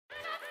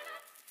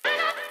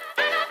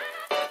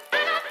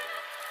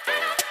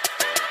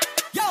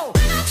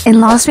In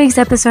last week's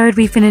episode,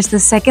 we finished the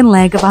second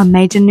leg of our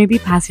major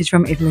newbie passage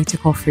from Italy to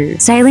Corfu,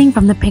 sailing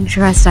from the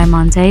picturesque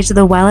Diamante to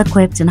the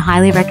well-equipped and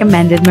highly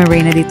recommended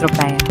Marina di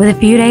Tropea. With a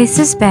few days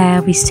to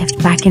spare, we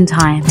stepped back in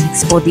time and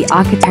explored the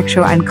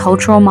architectural and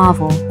cultural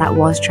marvel that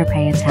was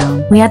Tropea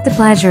town. We had the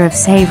pleasure of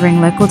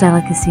savouring local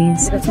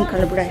delicacies. Got some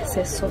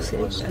calabrese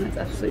sausage and it's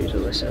absolutely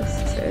delicious,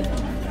 so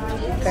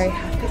very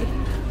happy.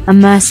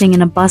 Immersing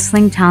in a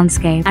bustling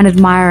townscape and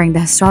admiring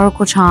the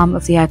historical charm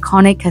of the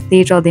iconic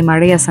Cathedral di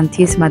Maria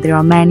Santissima di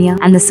Romagna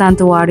and the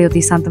Santuario di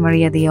Santa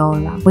Maria di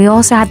Ola. We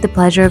also had the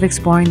pleasure of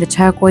exploring the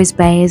turquoise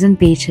bays and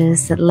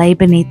beaches that lay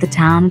beneath the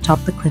town atop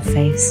the cliff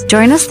face.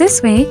 Join us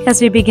this week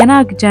as we begin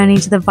our journey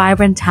to the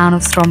vibrant town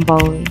of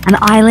Stromboli, an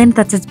island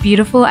that's as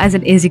beautiful as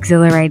it is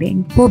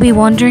exhilarating. We'll be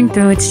wandering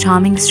through its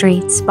charming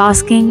streets,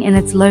 basking in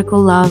its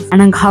local love,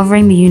 and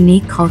uncovering the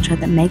unique culture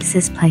that makes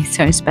this place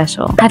so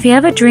special. Have you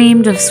ever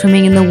dreamed of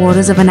swimming in the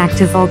waters of an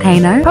active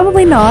volcano?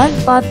 Probably not,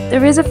 but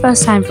there is a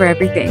first time for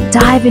everything.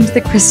 Dive into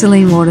the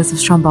crystalline waters of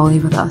Stromboli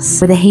with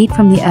us, where the heat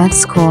from the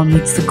Earth's core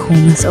meets the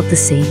coolness of the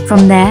sea.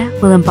 From there,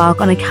 we'll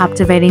embark on a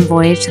captivating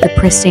voyage to the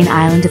pristine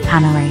island of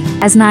Panarea.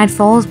 As night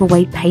falls, we'll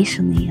wait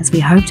patiently as we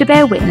hope to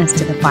bear witness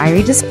to the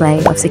fiery display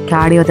of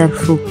Sciarrio Del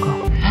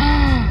Fuoco.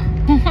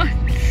 What?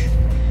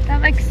 That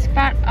like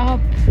spat up.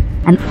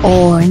 An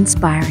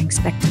awe-inspiring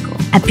spectacle.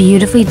 A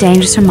beautifully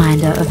dangerous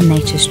reminder of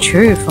nature's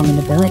true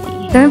formidability.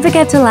 Don't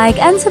forget to like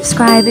and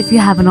subscribe if you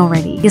haven't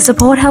already. Your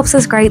support helps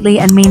us greatly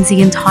and means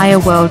the entire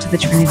world to the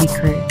Trinity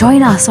crew.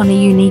 Join us on a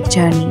unique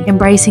journey,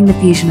 embracing the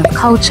fusion of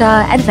culture,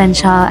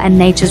 adventure, and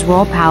nature's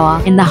raw power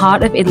in the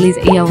heart of Italy's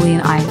Aeolian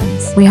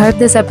Islands. We hope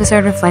this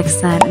episode reflects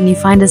that and you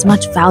find as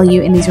much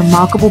value in these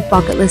remarkable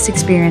bucket list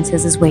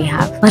experiences as we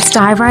have. Let's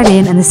dive right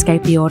in and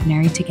escape the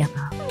ordinary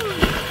together.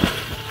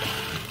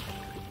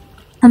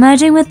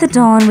 Emerging with the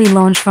dawn, we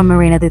launched from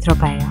Marina di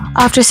Tropea.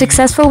 After a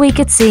successful week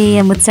at sea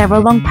and with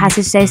several long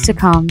passage days to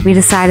come, we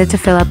decided to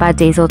fill up our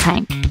diesel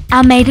tank.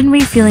 Our maiden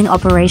refueling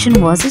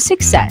operation was a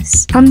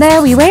success. From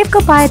there, we waved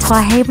goodbye to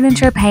our haven in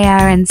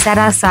Tropea and set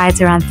our sights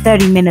around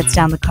 30 minutes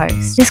down the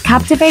coast. This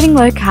captivating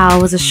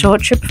locale was a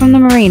short trip from the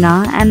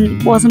marina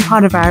and wasn't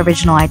part of our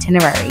original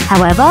itinerary.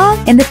 However,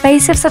 in the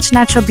face of such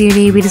natural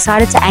beauty, we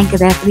decided to anchor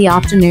there for the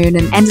afternoon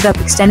and ended up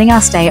extending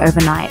our stay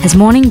overnight. As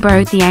morning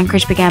broke, the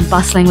anchorage began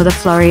bustling with a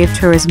flurry of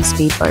tourism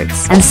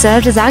speedboats and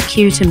served as our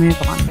cue to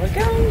move on. We're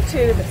going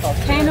to the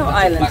Volcano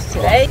Islands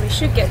today. We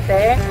should get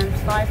there around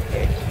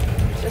 5:30.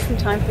 Just in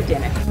time for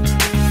dinner.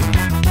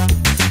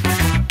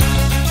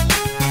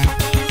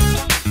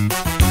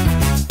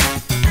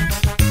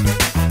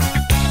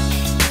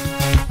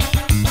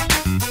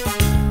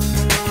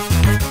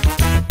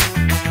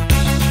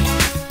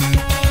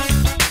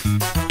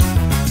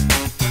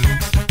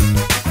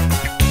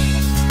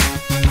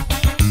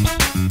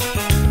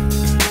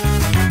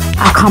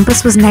 Our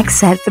compass was next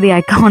set for the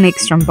iconic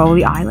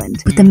Stromboli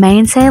Island. With the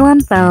mainsail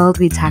unfurled,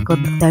 we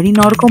tackled the 30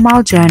 nautical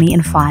mile journey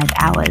in 5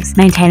 hours,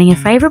 maintaining a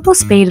favourable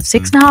speed of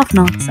 6.5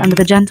 knots under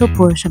the gentle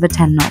push of a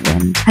 10-knot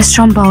wind. As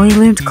Stromboli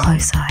loomed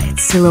closer,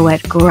 its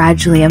silhouette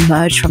gradually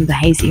emerged from the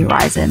hazy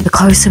horizon. The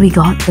closer we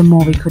got, the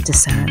more we could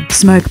discern.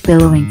 Smoke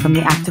billowing from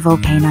the active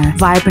volcano,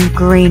 vibrant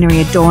greenery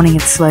adorning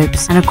its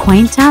slopes, and a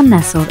quaint town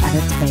nestled at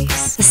its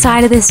base. The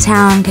side of this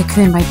town,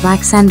 cocooned by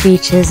black sand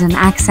beaches and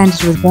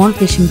accented with worn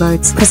fishing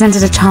boats,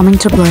 presented a charming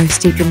tableau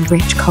steeped in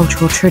rich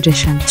cultural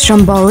tradition.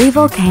 Stromboli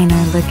Volcano,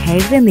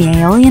 located in the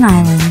Aeolian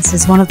Islands,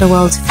 is one of the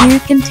world's few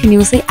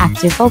continuously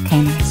active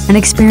volcanoes, and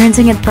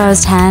experiencing it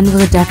firsthand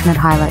was a definite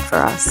highlight for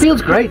us. It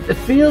feels great. It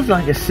feels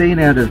like a scene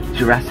out of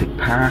Jurassic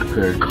Park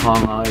or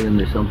Kong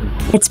Island or something.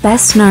 It's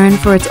best known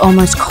for its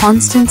almost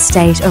constant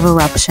state of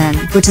eruption,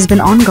 which has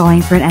been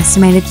ongoing for an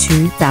estimated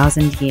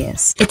 2,000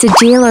 years. It's a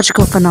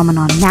geological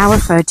phenomenon now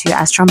referred to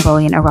as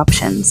Strombolian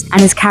eruptions,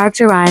 and is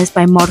characterized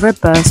by moderate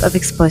bursts of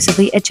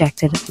explosively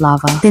ejected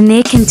lava. The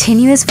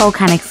near-continuous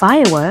volcanic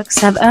fireworks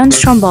have earned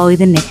Stromboli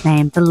the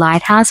nickname the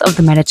Lighthouse of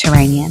the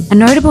Mediterranean. A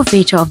notable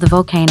feature of the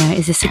volcano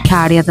is the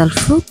Sciarrio Del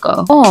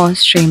Fuoco, or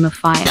Stream of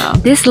Fire.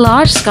 This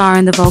large scar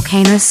in the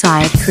volcano's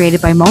side,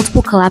 created by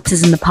multiple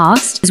collapses in the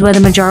past, is where the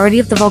majority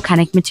of the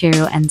volcanic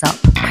material ends up,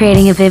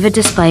 creating a vivid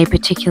display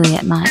particularly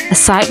at night, a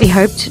sight we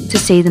hoped to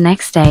see the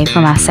next day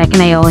from our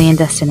second Aeolian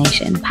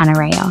destination,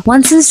 Panarea.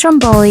 Once in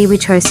Stromboli, we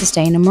chose to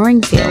stay in a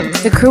mooring field.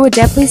 The crew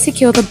adeptly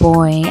secured the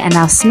buoy, and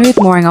our smooth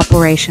mooring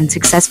operation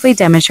successfully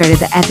demonstrated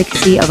the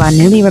efficacy of our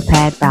newly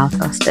repaired bow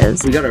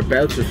thrusters. We got our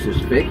bow thrusters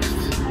fixed,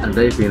 and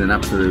they've been an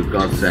absolute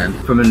godsend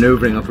for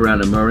manoeuvring up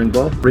around a mooring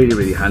ball.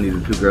 Really handy.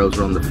 The two girls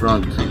were on the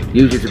front.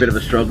 Usually it's a bit of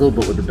a struggle,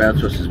 but with the bow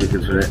thrusters we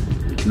can sort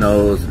of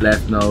nose,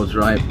 left, nose,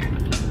 right.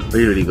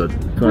 Really good.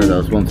 It's one of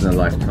those once in a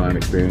lifetime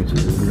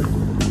experiences, isn't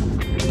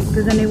it?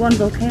 There's only one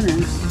volcano.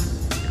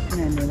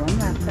 And only one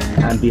left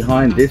there. And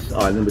behind this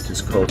island, which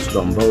is called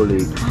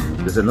Stromboli,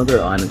 there's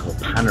another island called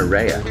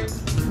Panarea,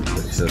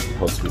 which is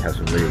supposed to have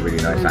some really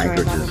nice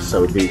anchorages.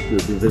 So we'll be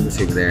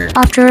visiting there.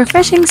 After a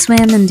refreshing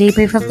swim and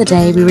debrief of the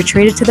day, we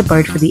retreated to the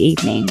boat for the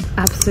evening.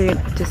 Absolute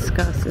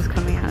disgust is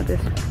coming out of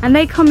this. And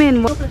they come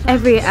in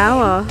every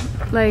hour.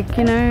 Like,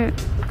 you know,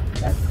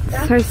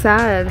 So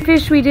sad.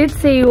 Fish we did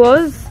see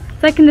was,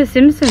 it's like in The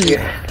Simpsons.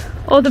 Yeah.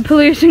 All the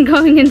pollution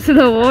going into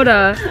the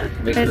water.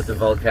 Mixed with the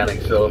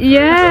volcanic sulfur.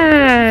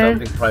 Yeah.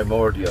 Something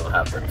primordial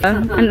happened.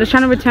 And it's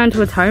trying to return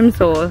to its home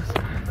source.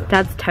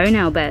 Dad's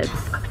toenail beds.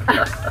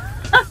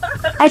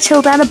 I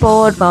chilled out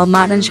aboard while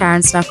Matt and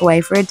Sharon snuck away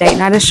for a date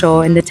night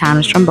ashore in the town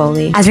of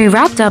Stromboli. As we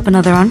wrapped up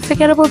another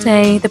unforgettable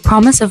day, the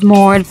promise of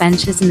more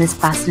adventures in this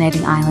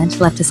fascinating island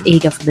left us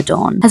eager for the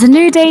dawn. As a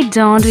new day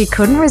dawned, we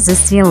couldn't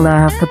resist the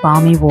allure of the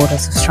balmy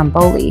waters of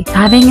Stromboli.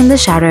 Diving in the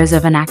shadows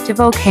of an active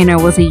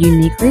volcano was a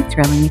uniquely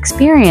thrilling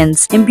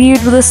experience,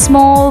 imbued with a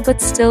small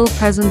but still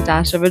present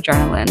dash of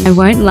adrenaline. I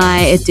won't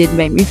lie, it did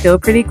make me feel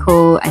pretty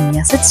cool, and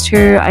yes, it's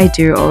true, I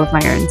do all of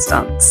my own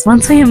stunts.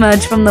 Once we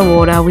emerged from the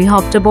water, we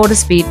hopped aboard a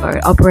speedboat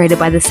operated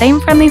by the same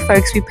friendly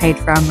folks we paid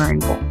for our marine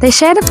ball. They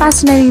shared a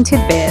fascinating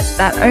tidbit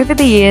that over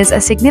the years,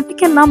 a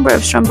significant number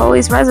of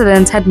Stromboli's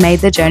residents had made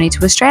the journey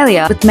to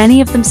Australia, with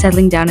many of them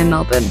settling down in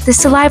Melbourne.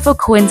 This delightful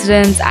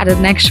coincidence added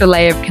an extra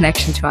layer of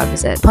connection to our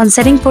visit. Upon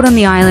setting foot on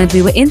the island,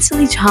 we were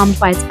instantly charmed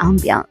by its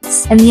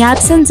ambience. In the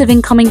absence of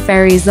incoming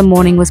ferries, the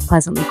morning was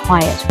pleasantly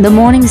quiet. The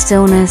morning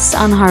stillness,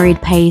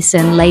 unhurried pace,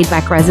 and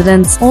laid-back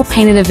residents all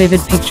painted a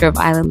vivid picture of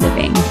island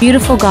living.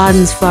 Beautiful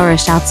gardens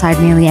flourished outside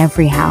nearly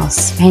every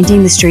house,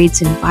 painting the streets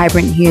in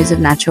vibrant hues of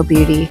natural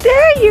beauty.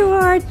 There you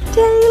are,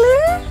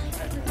 Taylor!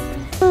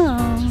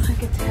 Oh,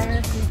 like a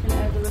terrace and you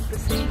can overlook the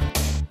sea.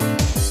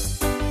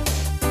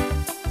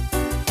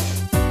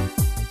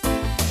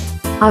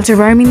 After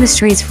roaming the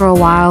streets for a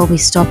while, we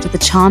stopped at the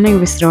charming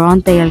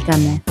Ristorante El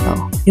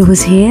Canetto. It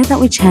was here that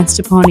we chanced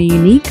upon a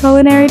unique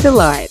culinary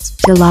delight: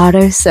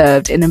 gelato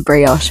served in a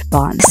brioche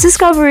bun. This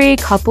discovery,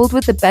 coupled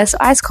with the best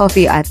iced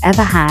coffee I've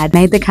ever had,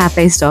 made the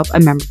cafe stop a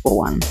memorable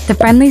one. The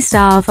friendly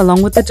staff,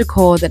 along with the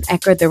decor that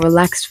echoed the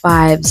relaxed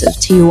vibes of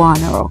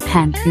Tijuana or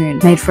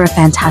Cancun, made for a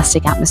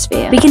fantastic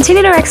atmosphere. We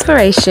continued our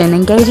exploration,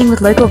 engaging with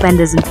local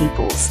vendors and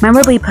peoples,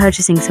 memorably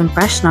purchasing some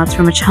fresh nuts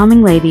from a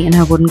charming lady in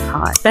her wooden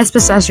cart. Best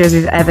pistachios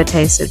we've ever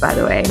tasted, by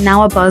the way.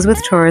 Now abuzz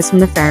with tourists from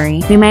the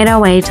ferry, we made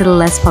our way to the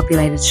less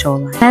populated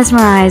shoreline.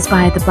 Mesmerized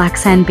by the black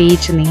sand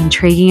beach and the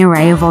intriguing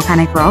array of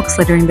volcanic rocks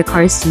littering the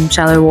coast and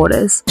shallow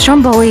waters,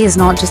 Stromboli is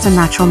not just a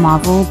natural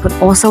marvel, but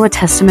also a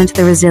testament to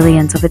the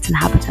resilience of its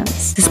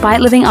inhabitants. Despite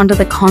living under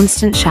the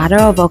constant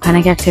shadow of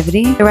volcanic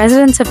activity, the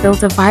residents have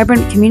built a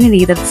vibrant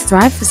community that has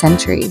thrived for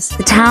centuries.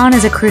 The town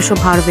is a crucial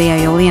part of the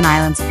Aeolian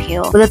Islands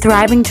appeal, with a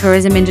thriving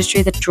tourism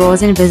industry that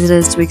draws in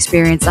visitors to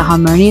experience the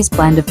harmonious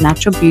blend of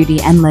natural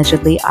beauty and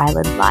leisurely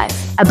island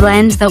life. A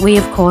blend that we,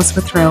 of course,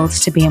 were thrilled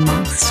to be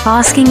amongst.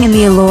 Basking in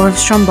the allure of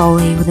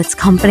Stromboli with its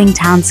comforting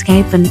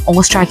townscape and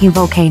awe-striking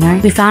volcano,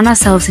 we found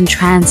ourselves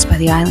entranced by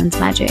the island's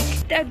magic.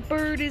 That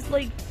bird is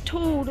like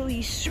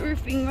totally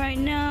surfing right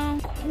now.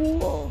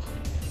 Cool.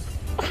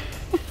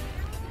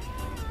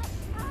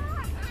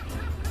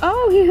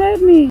 Oh, he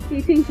heard me.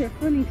 He thinks you're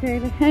funny,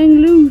 Taylor.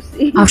 Hang loose.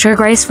 After a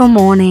graceful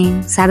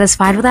morning,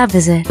 satisfied with our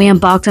visit, we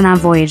embarked on our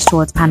voyage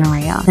towards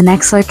Panarea, the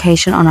next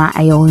location on our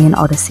Aeolian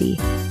Odyssey.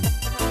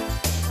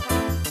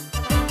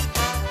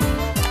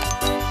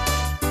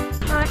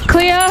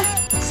 Clear.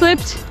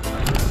 Slipped.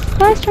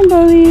 Bye,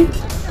 Stromboli.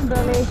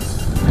 Stromboli.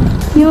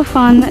 You were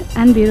fun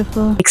and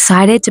beautiful.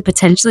 Excited to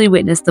potentially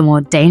witness the more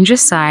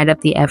dangerous side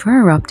of the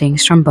ever-erupting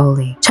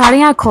Stromboli.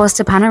 Charting our course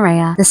to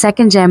Panarea, the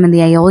second gem in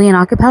the Aeolian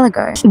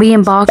archipelago, we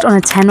embarked on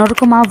a 10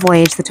 nautical mile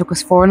voyage that took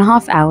us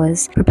 4.5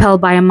 hours.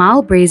 Propelled by a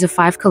mild breeze of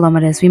 5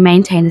 kilometers, we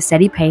maintained a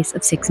steady pace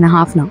of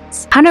 6.5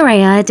 knots.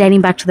 Panarea,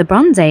 dating back to the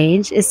Bronze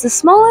Age, is the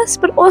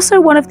smallest but also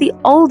one of the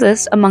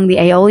oldest among the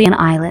Aeolian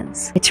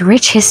Islands. Its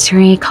rich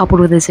history, coupled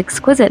with its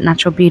exquisite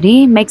natural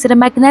beauty, makes it a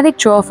magnetic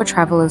draw for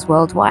travelers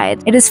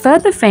worldwide. It is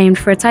further famed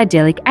for its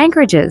idyllic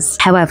anchorages.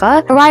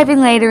 However, arriving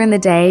later in the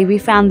day, we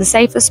found the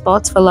safer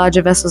spots for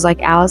larger vessels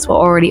like ours were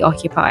already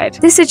occupied.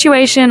 This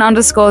situation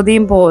underscored the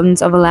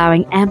importance of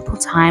allowing ample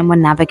time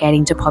when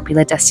navigating to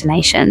popular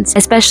destinations,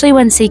 especially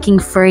when seeking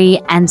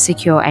free and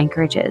secure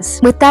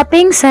anchorages. With that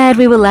being said,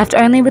 we were left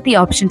only with the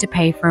option to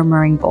pay for a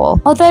mooring ball.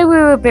 Although we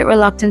were a bit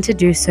reluctant to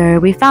do so,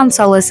 we found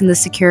solace in the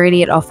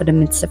security it offered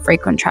amidst the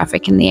frequent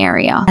traffic in the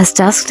area. As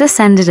dusk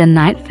descended and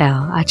night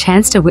fell, our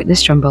chance to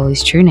witness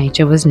Stromboli's true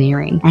nature was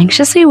nearing.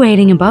 Anxiously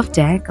waiting above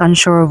deck,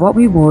 unsure of what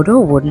we would or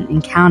wouldn't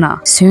encounter.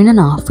 Soon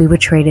enough, we were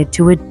treated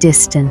to a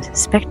distant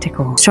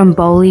spectacle: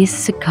 Stromboli's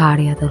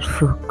Sciarrio Del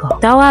Fuoco.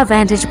 Though our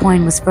vantage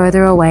point was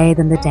further away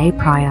than the day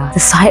prior, the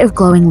sight of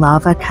glowing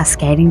lava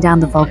cascading down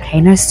the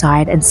volcano's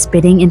side and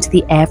spitting into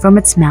the air from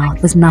its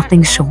mouth was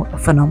nothing short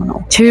of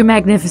phenomenal. Too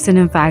magnificent,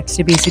 in fact,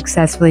 to be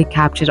successfully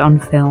captured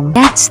on film.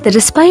 Yet, the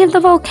display of the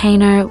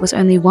volcano was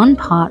only one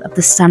part of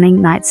the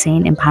stunning night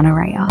scene in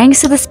Panarea.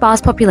 Thanks to the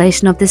sparse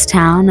population of this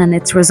town and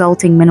its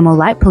resulting minimal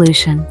light pollution,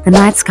 pollution, the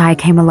night sky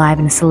came alive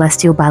in a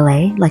celestial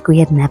ballet like we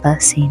had never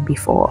seen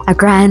before. A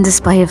grand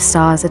display of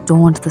stars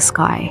adorned the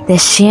sky, their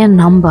sheer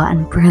number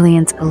and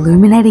brilliance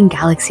illuminating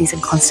galaxies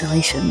and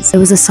constellations. It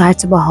was a sight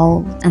to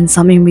behold, and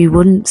something we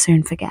wouldn't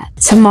soon forget.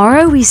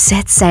 Tomorrow we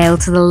set sail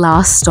to the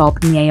last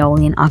stop in the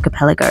Aeolian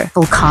archipelago,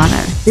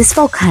 Volcano. This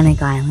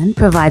volcanic island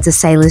provides a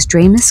sailor's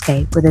dream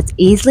escape with its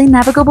easily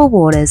navigable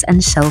waters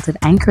and sheltered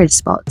anchorage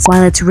spots,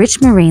 while its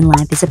rich marine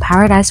life is a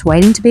paradise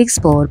waiting to be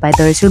explored by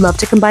those who love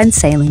to combine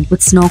sailing with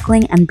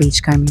snorkeling and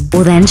beachcombing.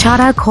 We'll then chart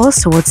our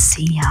course towards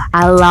Sciarrio,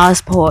 our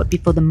last port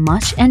before the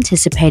much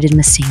anticipated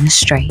Messina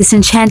Strait. This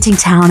enchanting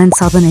town in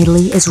southern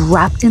Italy is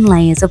wrapped in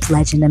layers of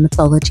legend and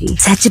mythology,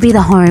 said to be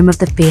the home of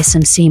the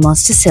fearsome sea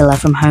monster Scylla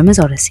from Homer's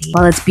Odyssey,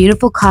 while its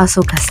beautiful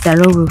castle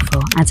Castello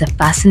Ruffo adds a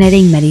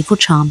fascinating medieval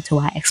charm to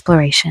our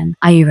exploration.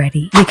 Are you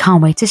ready? We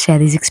can't wait to share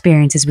these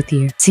experiences with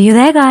you. See you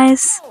there,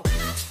 guys!